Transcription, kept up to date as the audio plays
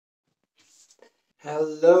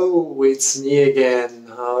Hello, it's me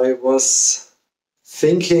again. I was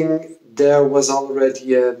thinking there was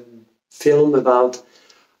already a film about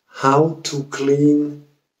how to clean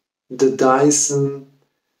the Dyson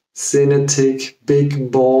Cinetic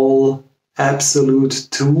Big Ball Absolute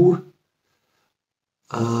 2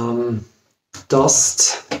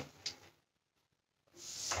 dust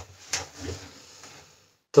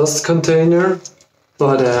container,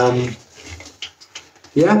 but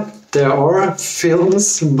yeah, there are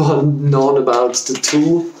films, but none about the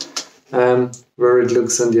tool, where it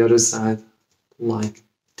looks on the other side like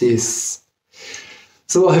this.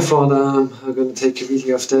 So I thought I'm going to take a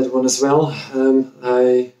video of that one as well.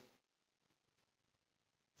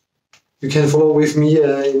 You can follow with me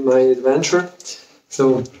in my adventure.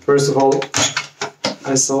 So first of all,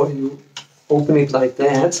 I saw you open it like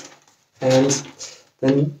that, and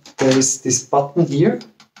then there is this button here.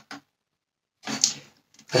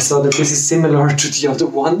 I saw that this is similar to the other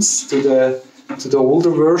ones, to the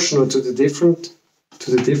older version or to the different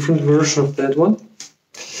version of that one.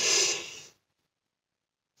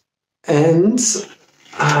 And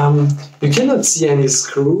you cannot see any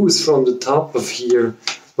screws from the top of here,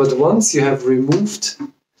 but once you have removed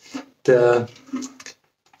the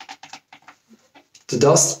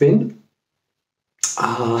dustbin,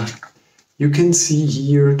 you can see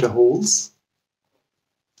here the holes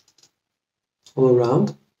all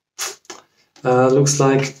around. Looks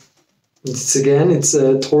like it's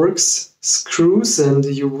Torx screws, and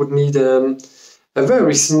you would need a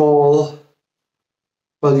very small,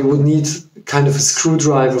 well, you would need kind of a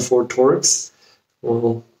screwdriver for Torx.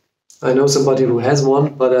 Well, I know somebody who has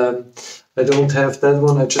one, but I don't have that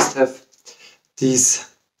one. I just have these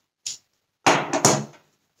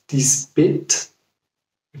bit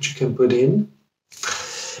which you can put in,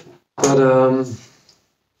 but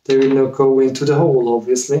they will not go into the hole,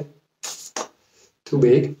 obviously. Too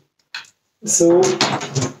big. So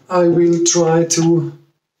I will try to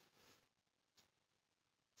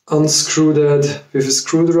unscrew that with a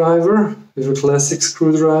screwdriver, with a classic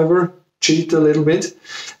screwdriver, cheat a little bit.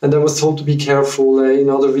 And I was told to be careful in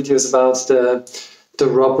other videos about the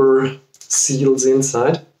rubber seals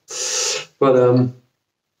inside. But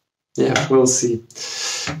yeah, we'll see.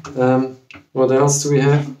 What else do we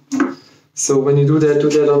have? So when you do that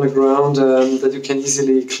on the ground that you can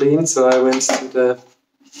easily clean. So I went to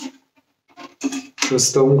a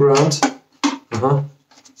stone ground.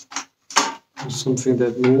 Something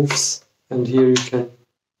that moves, and here you can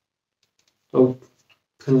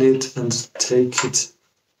open it and take it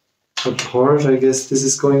apart. I guess this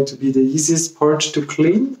is going to be the easiest part to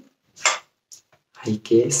clean. I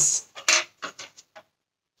guess.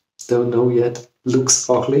 Don't know yet. Looks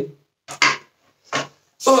ugly.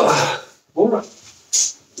 Alright.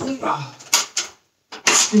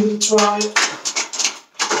 Let's give it a try.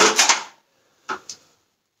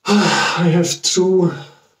 I have two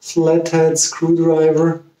flathead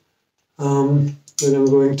screwdriver that I'm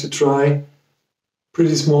going to try.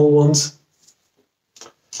 Pretty small ones.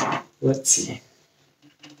 Let's see.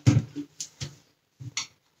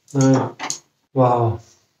 Wow.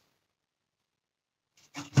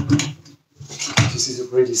 This is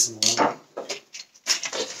pretty small.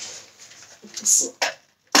 So,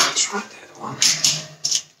 try that one.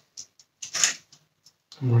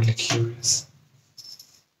 I'm really curious.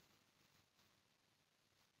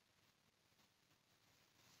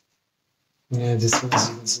 Yeah, this one is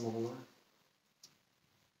even smaller.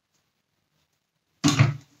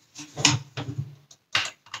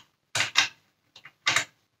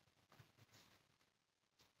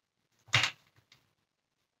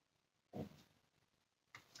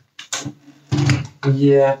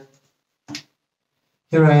 Yeah.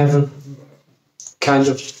 Here I have a kind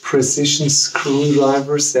of precision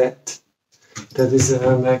screwdriver set that is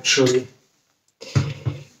actually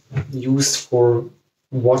used for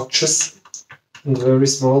watches and very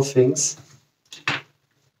small things.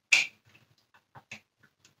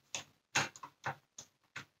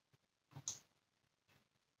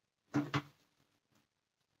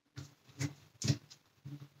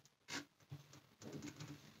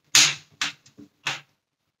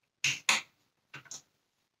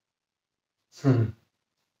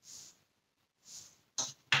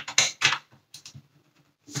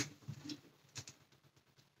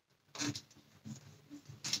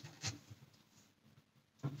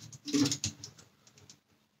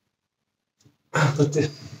 But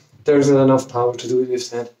there's not enough power to do it with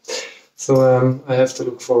that. So I have to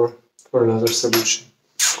look for another solution.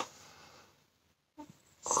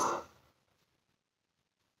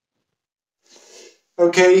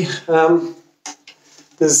 Okay,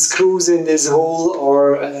 the screws in this hole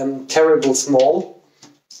are terrible small.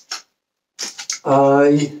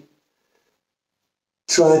 I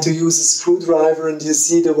try to use a screwdriver, and you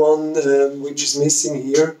see the one which is missing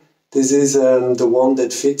here. This is the one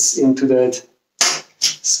that fits into that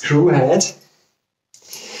screw head.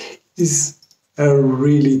 This is a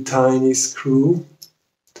really tiny screw,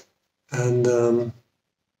 and I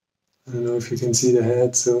don't know if you can see the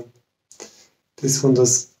head, so this one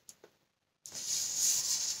does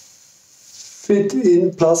fit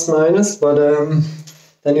in plus minus, but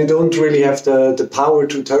then you don't really have the power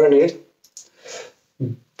to turn it.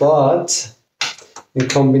 But in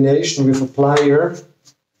combination with a plier,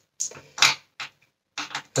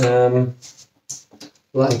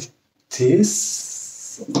 like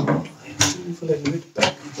this, I move a little bit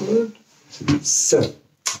backward.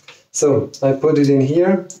 So I put it in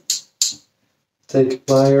here, take a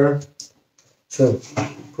plier, so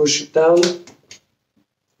push it down,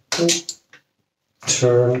 and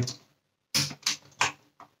turn.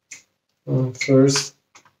 First,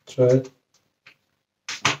 try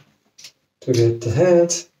to get the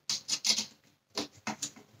head.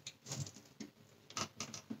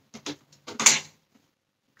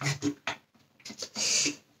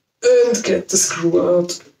 And get the screw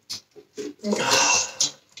out.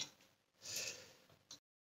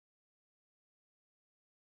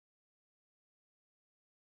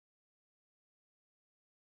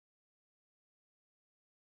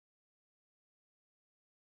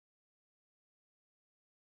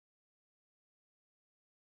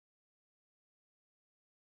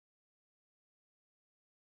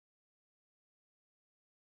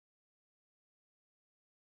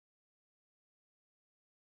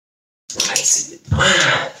 Let's see.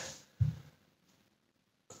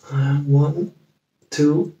 1,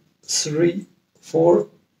 2, 3, 4,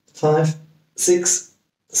 5, 6,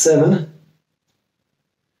 7.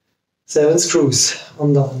 7 screws.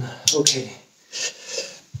 I'm done. Okay.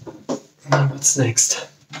 Now what's next?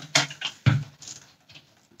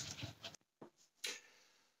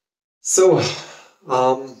 So,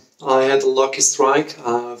 I had a lucky strike.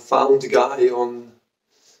 I found a guy on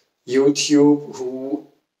YouTube who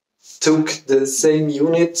took the same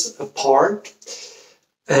unit apart,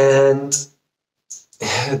 and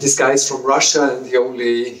this guy is from Russia and he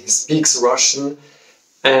only speaks Russian,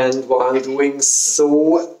 and while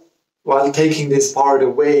taking this part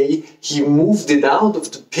away, he moved it out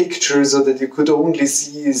of the picture so that you could only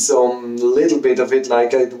see some little bit of it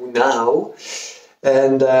like I do now,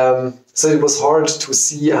 and so it was hard to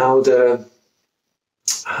see how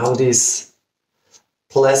this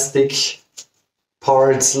plastic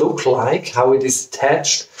parts look like, how it is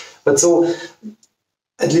attached. But so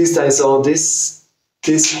at least I saw this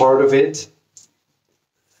part of it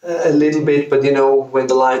a little bit, but you know, when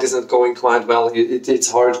the light is not going quite well,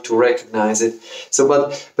 it's hard to recognize it. So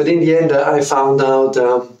but in the end I found out,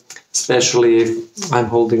 especially if I'm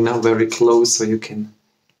holding now very close so you can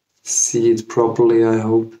see it properly, I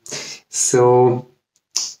hope. So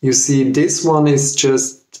you see, this one is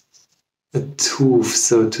just a tooth,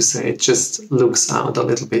 so to say. It just looks out a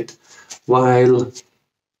little bit, while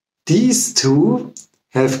these two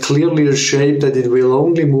have clearly a shape that it will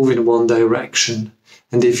only move in one direction,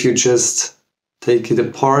 and if you just take it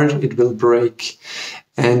apart it will break.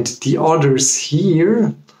 And the others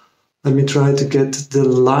here, let me try to get the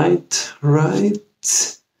light right.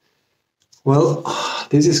 Well,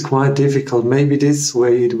 this is quite difficult. Maybe this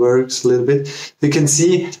way it works a little bit. You can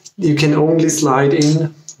see you can only slide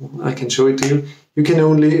in. I can show it to you. You can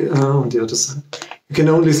only, on the other side, you can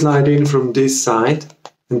only slide in from this side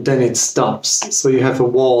and then it stops. So you have a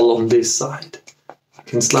wall on this side. You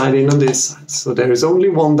can slide in on this side. So there is only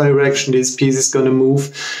one direction this piece is going to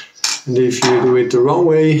move. And if you do it the wrong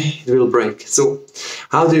way, it will break. So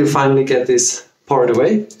how do you finally get this part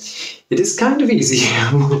away? It is kind of easy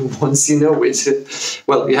once you know it.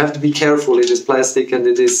 Well, you have to be careful. It is plastic and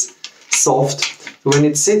it is soft. When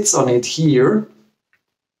it sits on it here,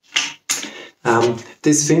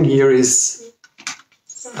 this thing here is,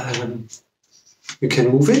 you can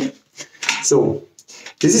move it. So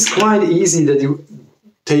this is quite easy, that you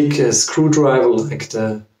take a screwdriver like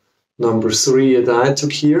the number 3 that I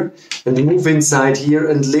took here and move inside here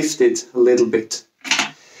and lift it a little bit.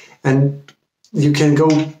 And you can go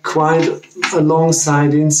quite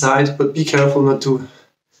alongside inside, but be careful not to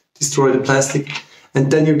destroy the plastic. And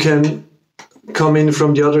then you can come in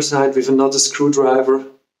from the other side with another screwdriver.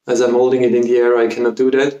 As I'm holding it in the air, I cannot do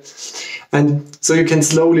that. And so you can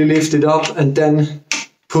slowly lift it up and then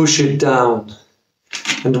push it down.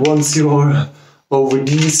 And once you are over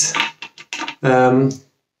these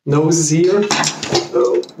noses here,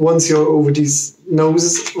 once you're over these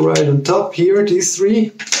noses right on top here, these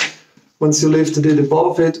three, once you lifted it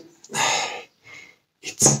above it,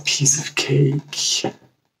 it's a piece of cake.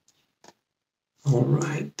 All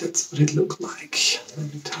right, that's what it looked like.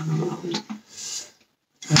 Let me turn around.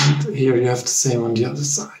 And here you have the same on the other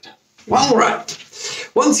side. All right,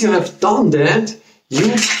 once you have done that,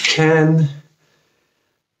 you can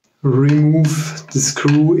remove the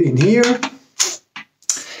screw in here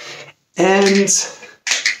and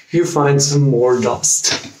you find some more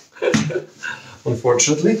dust,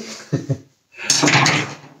 unfortunately.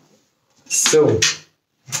 So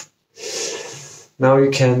now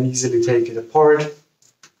you can easily take it apart.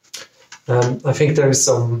 I think there is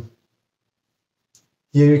some,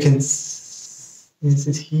 here you can, is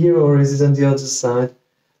it here or is it on the other side?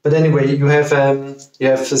 But anyway, you have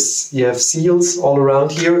seals all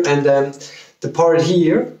around here, and the part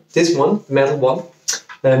here, this one, the metal one,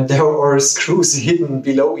 there are screws hidden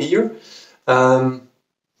below here.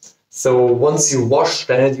 So once you wash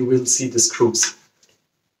that, you will see the screws.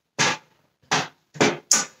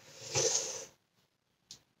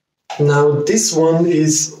 Now this one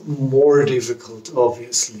is more difficult,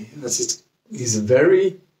 obviously, as it is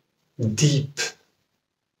very deep.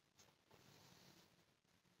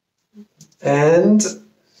 And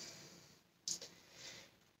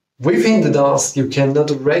within the dust you cannot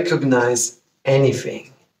recognize anything.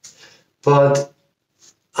 But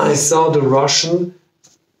I saw the Russian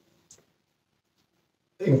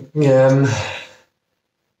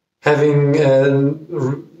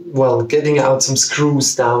getting out some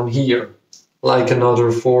screws down here, like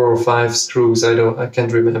another 4 or 5 screws. I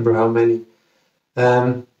can't remember how many.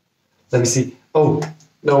 Let me see. Oh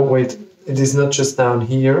no, wait! It is not just down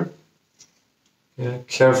here.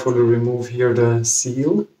 Carefully remove here the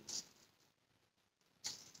seal.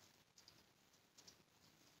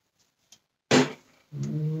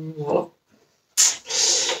 Voila.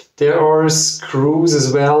 There are screws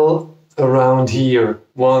as well around here.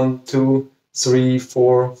 1, 2, 3,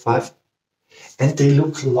 4, 5. And they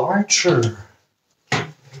look larger.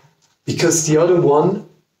 Because the other one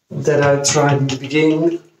that I tried in the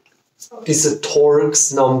beginning is a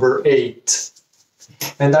Torx number 8.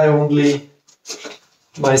 And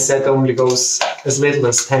my set only goes as little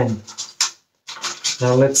as 10.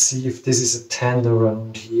 Now let's see if this is a 10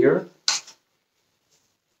 around here.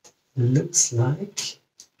 Looks like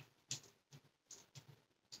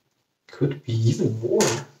could be even more.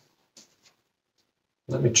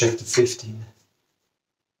 Let me check the 15.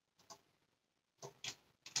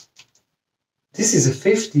 This is a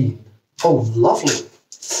 15. Oh, lovely.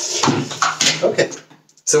 Okay,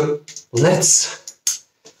 so let's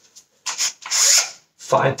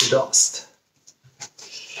fight the dust.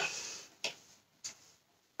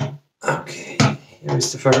 Okay, here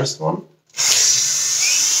is the first one.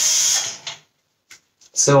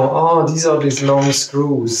 So, these are these long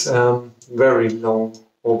screws, very long,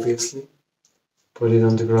 obviously. Put it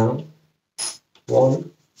on the ground.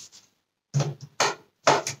 1.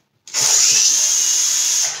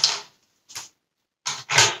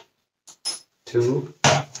 2.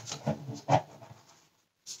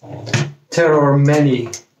 There are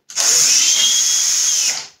many.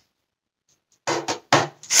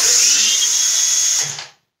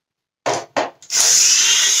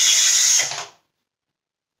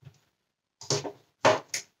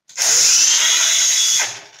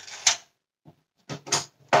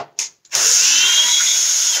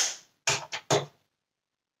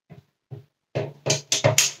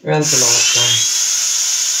 And the last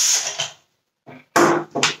one.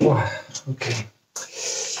 Oh, okay.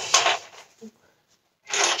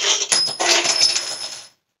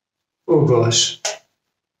 Oh gosh.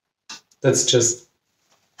 That's just...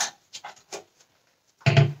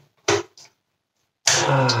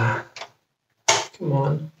 come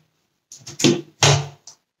on.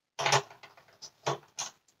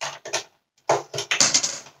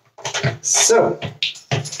 So,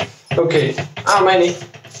 okay, how many?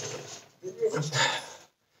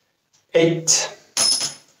 8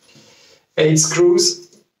 screws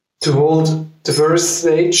to hold the first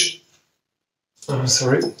stage. Oh,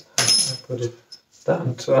 sorry, I put it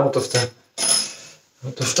down to out of the.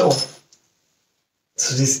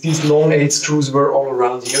 So these long 8 screws were all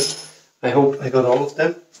around here. I hope I got all of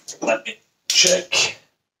them. Let me check.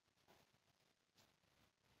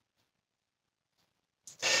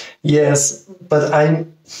 Yes, but I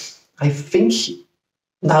think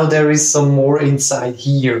now there is some more inside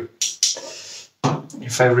here.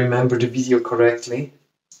 If I remember the video correctly,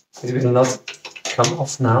 it will not come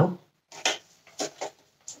off now.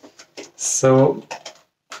 So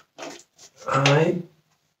I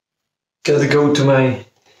gotta go to my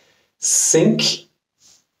sink.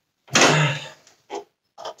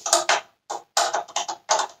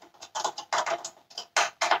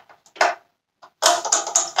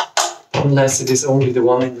 Unless it is only the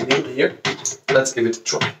one in the middle here. Let's give it a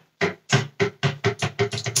try.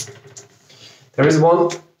 There is one.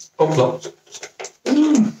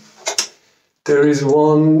 There is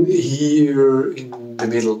one here in the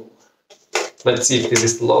middle. Let's see if this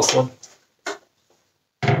is the last one.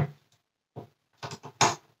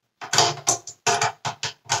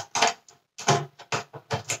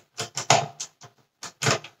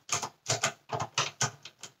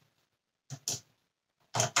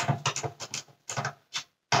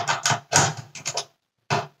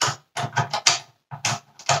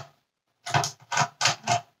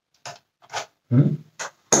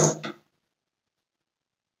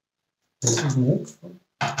 This is move.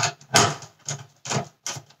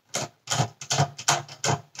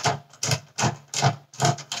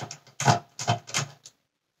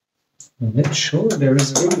 I'm not sure there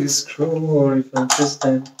is really a screw, or if I'm just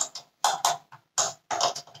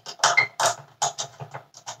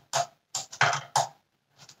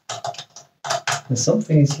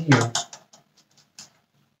something is here.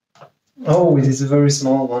 Oh, it is a very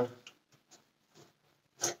small one.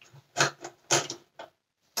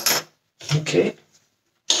 Okay.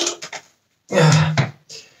 Yeah.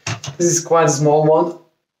 This is quite a small one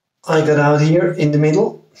I got out here in the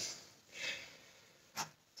middle.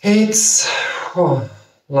 It's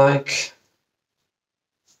like,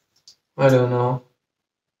 I don't know,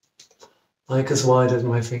 like as wide as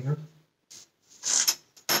my finger.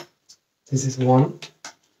 This is one.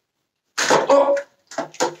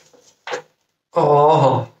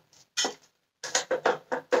 Oh!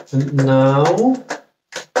 And now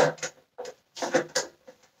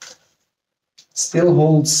still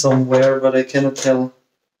holds somewhere, but I cannot tell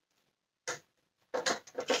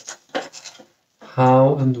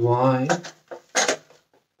how and why.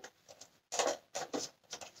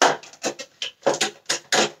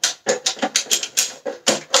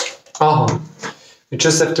 You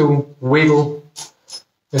just have to wiggle.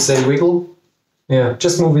 You say wiggle? Yeah,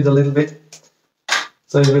 just move it a little bit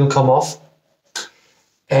so it will come off.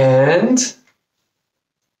 And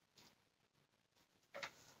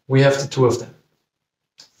we have the two of them.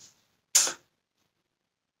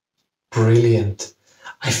 Brilliant.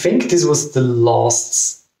 I think this was the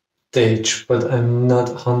last stage, but I'm not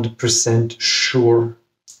 100% sure.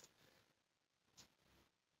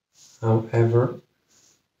 However,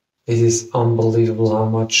 it is unbelievable how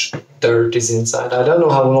much dirt is inside. I don't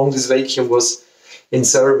know how long this vacuum was in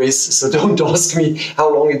service, so don't ask me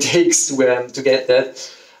how long it takes to get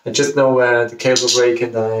that. I just know the cable break,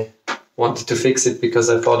 and I wanted to fix it because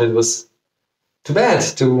I thought it was too bad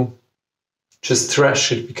to just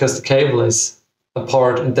trash it because the cable is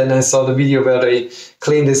apart. And then I saw the video where they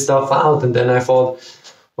clean this stuff out, and then I thought,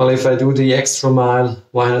 well, if I do the extra mile,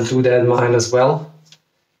 why not do that mile as well?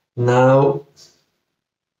 Now,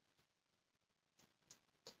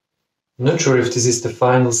 I'm not sure if this is the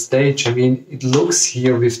final stage. I mean, it looks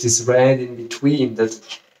here with this red in between that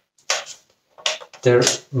there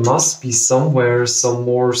must be somewhere some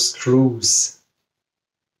more screws.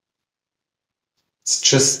 It's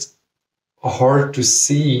just hard to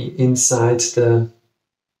see inside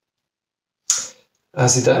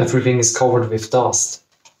as everything is covered with dust.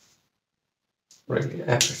 Really,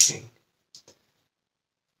 everything.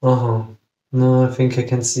 No, I think I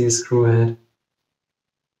can see a screw head.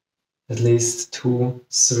 At least 2,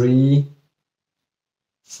 3,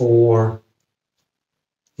 4.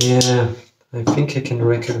 Yeah, I think I can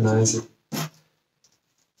recognize it.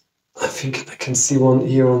 I think I can see one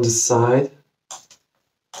here on the side.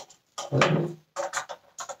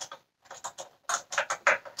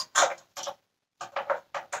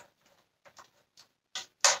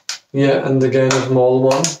 Yeah, and again a small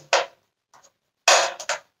one.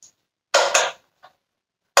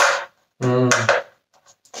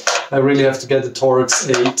 I really have to get the Torx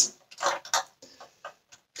 8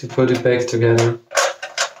 to put it back together.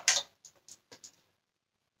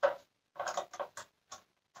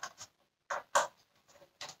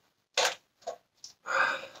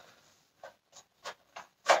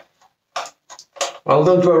 Well,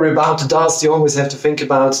 don't worry about the dust. You always have to think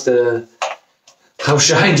about how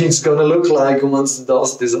shiny it's gonna look like once the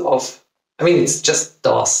dust is off. I mean, it's just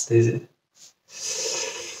dust, is it?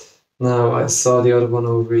 Now I saw the other one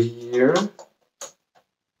over here.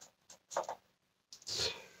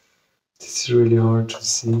 It's really hard to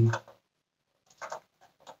see.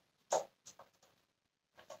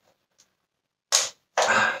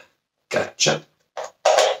 Gotcha.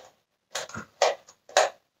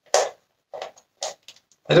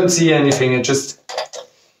 I don't see anything, I just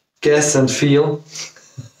guess and feel.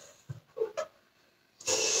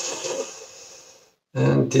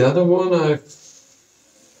 And the other one I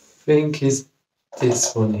think is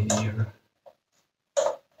this one here.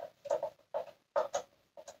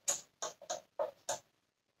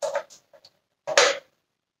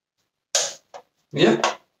 Yeah,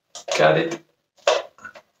 got it.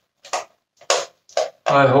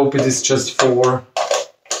 I hope it is just 4.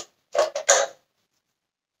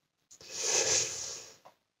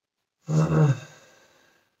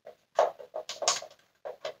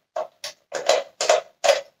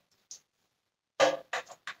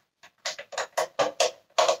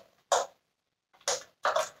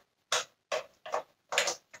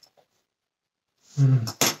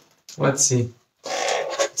 Let's see.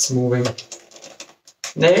 It's moving.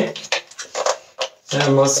 Nee.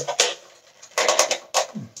 It must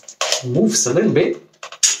moves a little bit.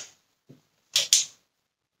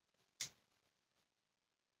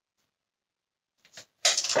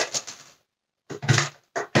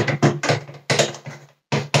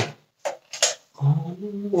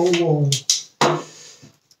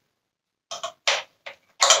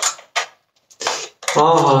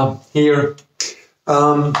 Oh. Here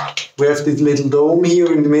we have this little dome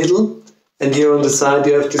here in the middle, and here on the side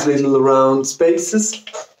you have these little round spaces,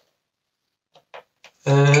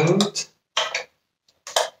 and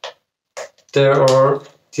there are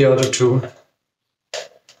the other two.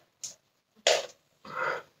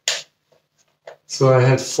 So I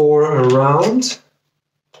had 4 around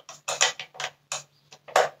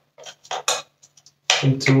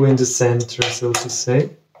and 2 in the center, so to say.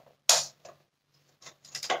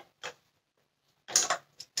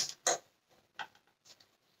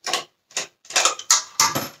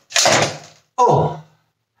 Oh,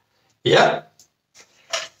 yeah.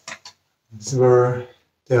 These were,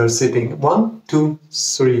 they are sitting 1, 2,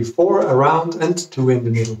 3, 4 around and 2 in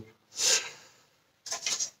the middle.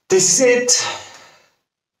 This is it.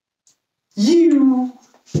 You.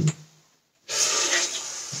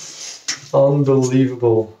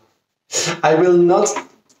 Unbelievable. I will not,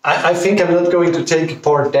 I think I'm not going to take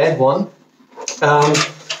apart that one.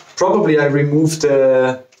 Probably I removed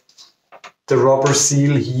the rubber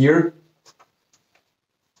seal here.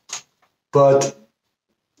 But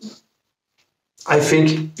I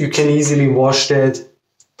think you can easily wash that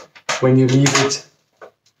when you leave it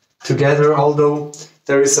together, although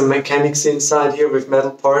there is some mechanics inside here with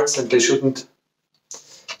metal parts and they shouldn't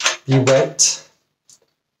be wet,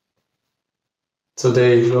 so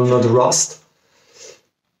they will not rust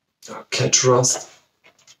or catch rust,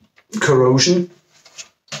 corrosion.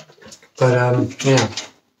 But yeah,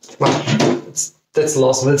 well, that's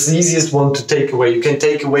lost. That's the easiest one to take away. You can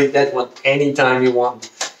take away that one anytime you want.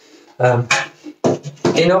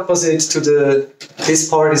 In opposite to this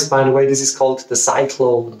part is, by the way, this is called the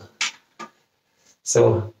cyclone.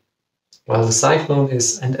 So, well, the cyclone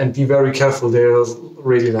is, and be very careful, they're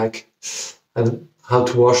really like, how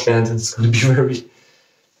to wash that, and it's going to be very,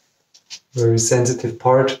 very sensitive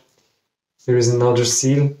part. Here is another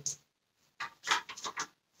seal.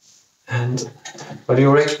 And, but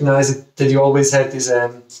you recognize it, that you always had this,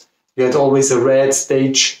 you had always a red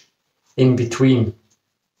stage in between.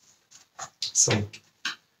 So,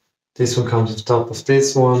 this one comes on top of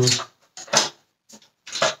this one.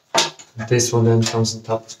 And this one then comes on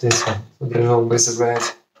top of this one. So there's always a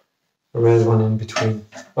red one in between.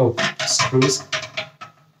 Oh, screws.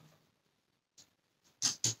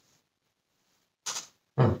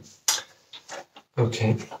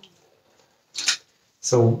 Okay.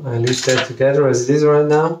 So I leave that together as it is right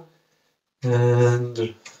now.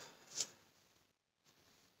 And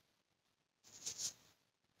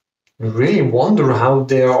I really wonder how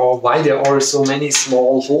there are, why there are so many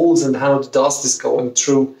small holes and how the dust is going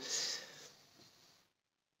through.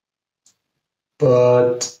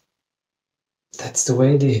 But that's the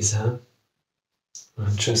way it is, huh?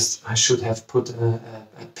 I should have put a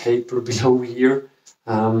paper below here,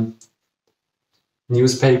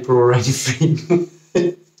 newspaper or anything.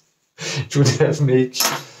 It would have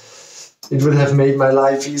made my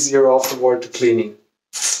life easier afterward to cleaning.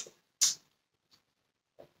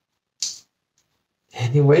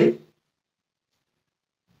 Anyway,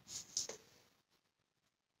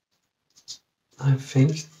 I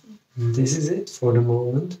think this is it for the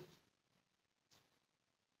moment.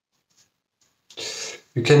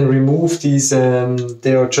 You can remove these,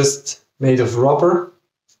 they are just made of rubber.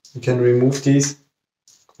 You can remove these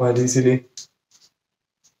quite easily.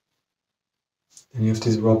 And you have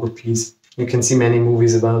this rubber piece. You can see many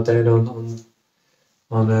movies about that on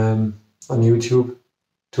YouTube.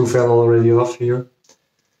 2 fell already off here.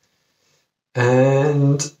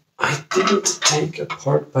 And I didn't take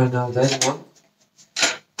apart by now that one.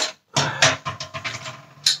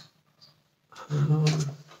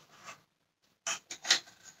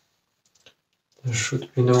 There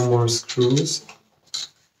should be no more screws.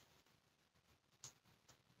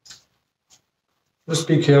 Just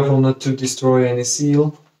be careful not to destroy any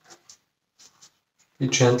seal. Be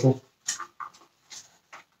gentle.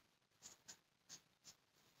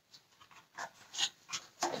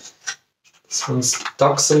 This one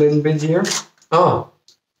stucks a little bit here. Oh,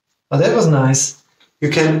 that was nice. You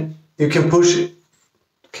can push it.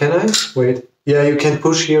 Can I? Wait. Yeah, you can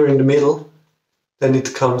push here in the middle, then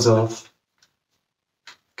it comes off.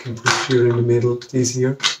 You can push here in the middle, these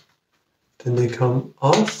here, then they come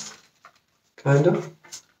off, kind of.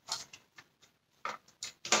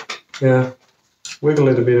 Yeah, wiggle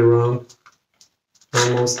it a bit around.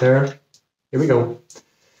 Almost there. Here we go.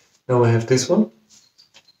 Now I have this one.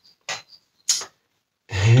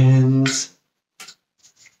 And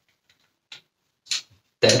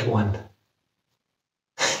that one.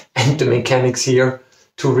 And the mechanics here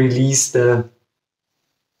to release the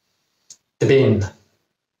bin.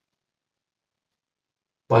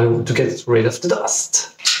 Well, to get rid of the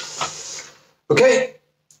dust. Okay,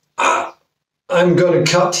 I'm gonna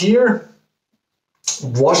cut here,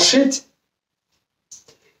 wash it,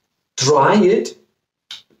 dry it.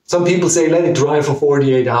 Some people say let it dry for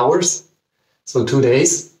 48 hours, so 2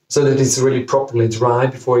 days, so that it's really properly dry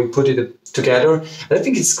before you put it together. And I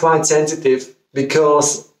think it's quite sensitive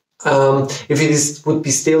because if it would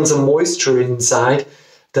be still some moisture inside,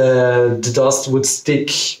 the dust would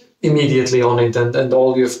stick immediately on it, and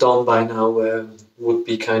all you've done by now would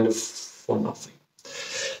be kind of for nothing.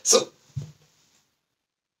 So